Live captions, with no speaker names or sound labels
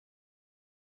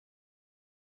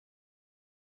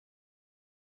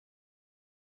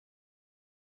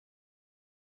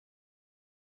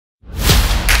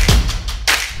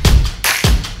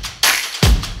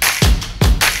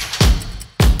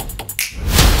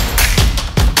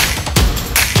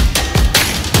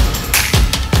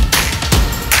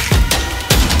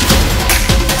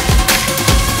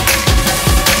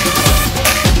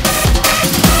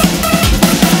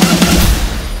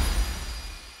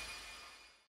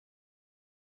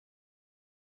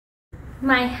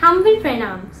My humble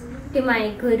pranams to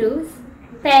my gurus,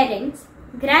 parents,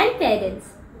 grandparents,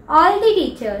 all the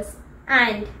teachers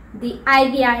and the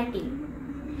IBR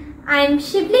team. I am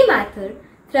Shivli Mathur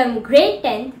from grade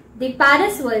 10th, the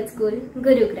Paras World School,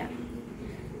 Gurugram.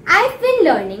 I've been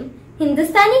learning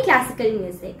Hindustani classical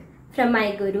music from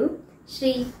my guru,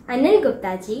 Shri Anil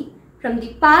Gupta ji, from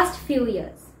the past few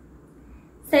years.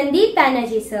 Sandeep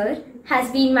Banerjee sir has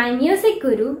been my music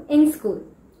guru in school.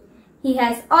 He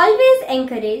has always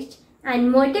encouraged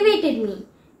and motivated me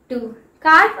to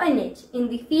carve a niche in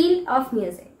the field of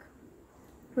music.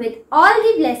 With all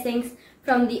the blessings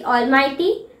from the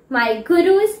Almighty, my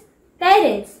gurus,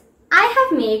 parents, I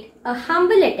have made a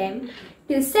humble attempt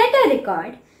to set a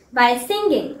record by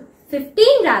singing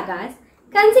 15 ragas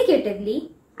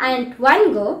consecutively and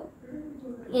one go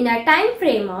in a time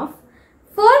frame of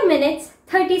 4 minutes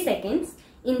 30 seconds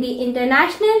in the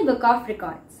International Book of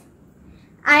Records.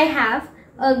 I have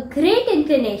a great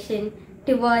inclination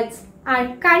towards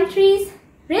our country's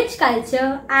rich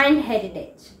culture and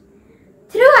heritage.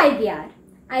 Through IBR,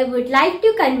 I would like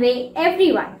to convey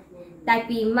everyone that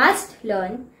we must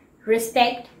learn,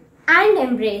 respect and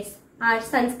embrace our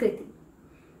Sanskriti.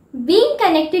 Being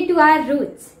connected to our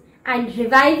roots and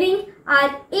reviving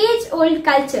our age-old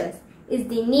cultures is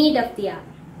the need of the hour.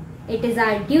 It is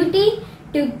our duty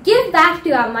to give back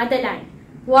to our motherland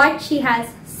what she has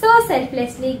so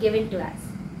selflessly given to us.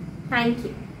 Thank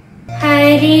you.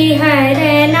 Hari Har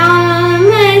Naam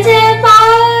japa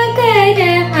kar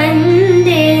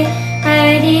ande,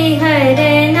 Hari Har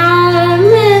Naam,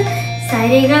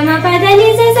 Sare Gama Pada Ni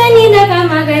Sa Ni Da Pa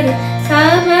Ma Ga Re,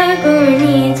 Sab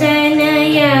Guni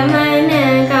Janaya Man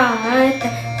Gaata,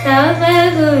 Sab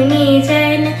Guni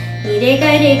Jana, Ni Re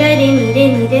Ga Re Ga Re Ni Re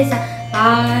Ni Re Sa.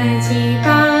 बाजी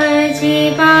बाजी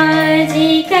बाजी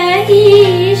कही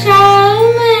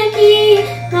शाम की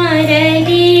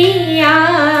मुरलिया,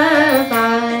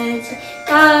 बाजी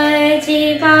बाजी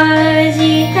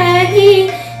बाजी कही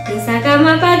निसा ग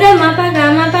म पद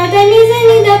नि सा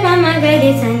नि द प म ग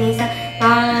रे सा नि सा,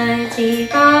 बाजी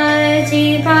बाजी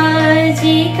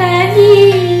बाजी कही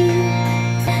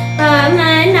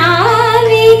पमना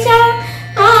विचा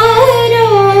आरो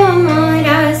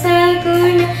मोरा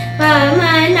सगुण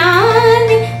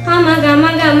पमनावि पम गम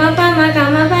गम पम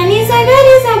गम पनि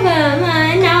सगरि सब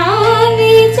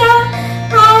मनाविचा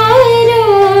आरो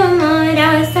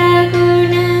मोरा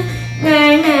सगुण,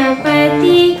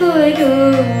 गणपति गुरु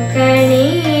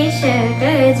गणेश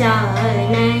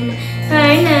गजानन,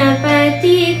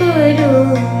 गणपति गुरु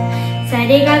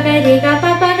सरे ग ग रे ग प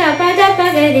प ग प द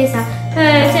प ग रे सा,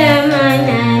 भज मन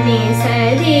ने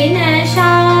सदिन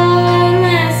श्याम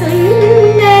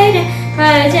सुंदर,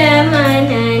 भज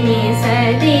मन ने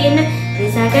सदिन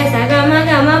सा ग म ग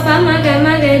म प म ग म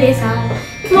ग रे सा,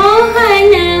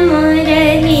 मोहन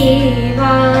मुरली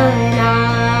वाला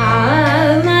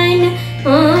मन,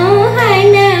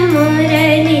 मोहन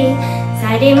मुरली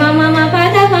सारे म म म प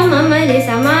द प म म रे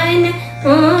सा मन,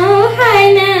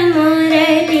 मोहन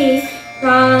मुरली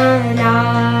वाला।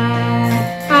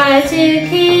 आज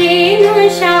खेलूं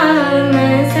श्याम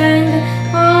संग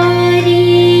होरी,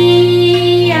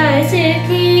 आज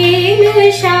खेलूं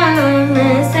श्याम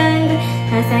संग,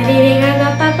 सरे रे ग ग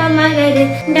प प म ग रे,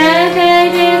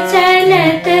 डगर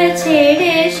चलत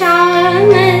छेड़े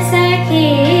श्याम सखी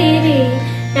रे,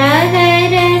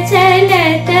 डगर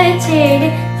चलत छेड़े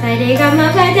सरे ग म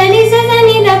प द नि सा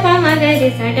नि द प म ग रे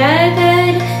सा,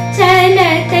 डगर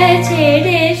चलत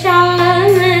छेड़े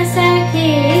श्याम सखी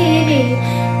रे,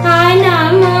 काना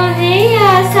मोहे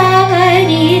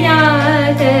आसावरी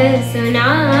राग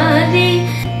सुनावे,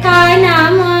 काना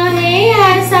मोहे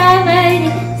आसावरी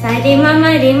सरे म म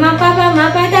रे म प प म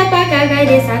प द प ग ग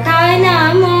रे सा, काना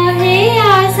मोहे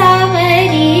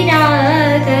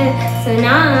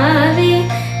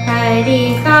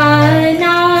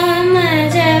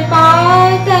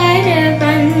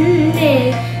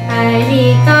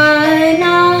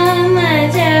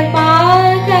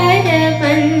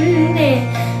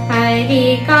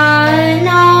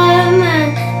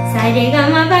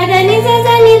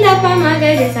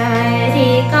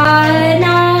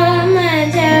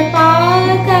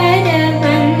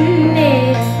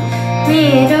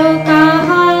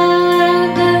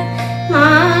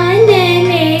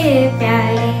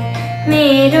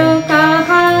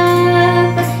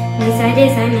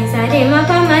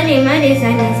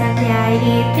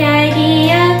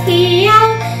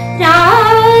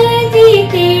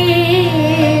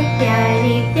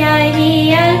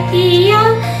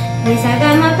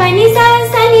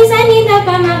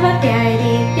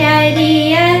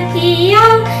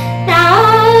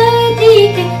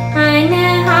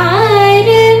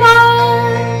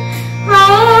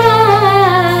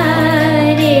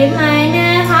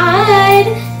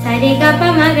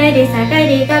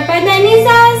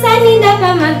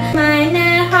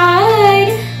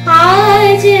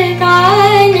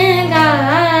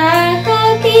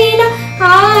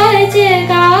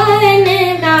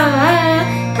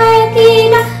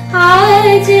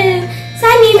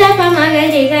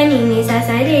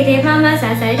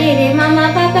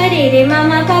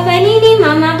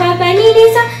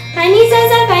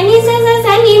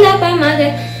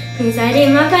सा रे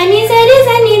म प नि सा रे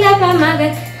सा नि ध प म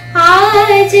ग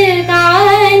आज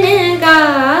गान गा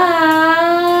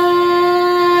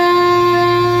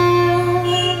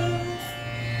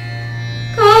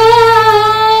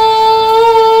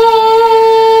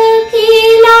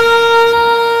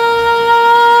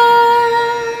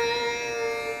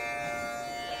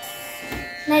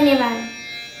धन्यवाद।